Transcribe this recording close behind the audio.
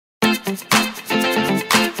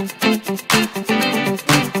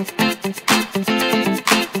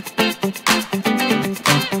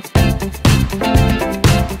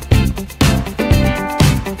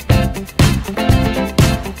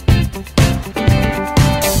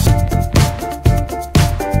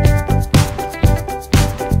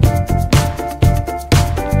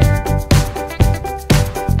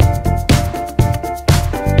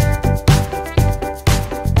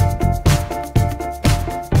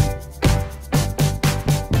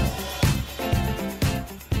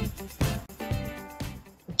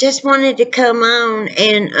Just wanted to come on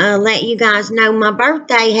and let you guys know my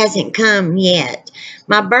birthday hasn't come yet.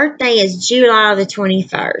 My birthday is July the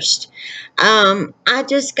 21st. I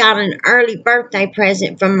just got an early birthday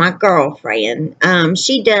present from my girlfriend.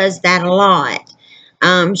 She does that a lot.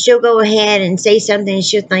 She'll go ahead and see something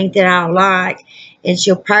she'll think that I'll like, and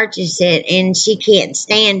she'll purchase it, and she can't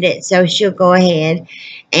stand it, so she'll go ahead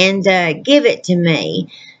and give it to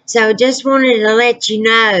me. So just wanted to let you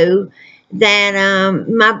know that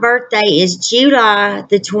my birthday is July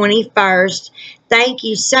the 21st. Thank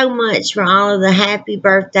you so much for all of the happy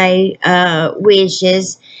birthday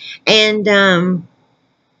wishes. And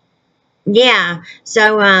yeah,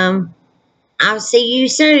 so I'll see you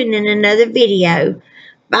soon in another video.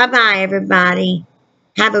 Bye-bye, everybody.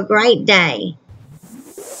 Have a great day.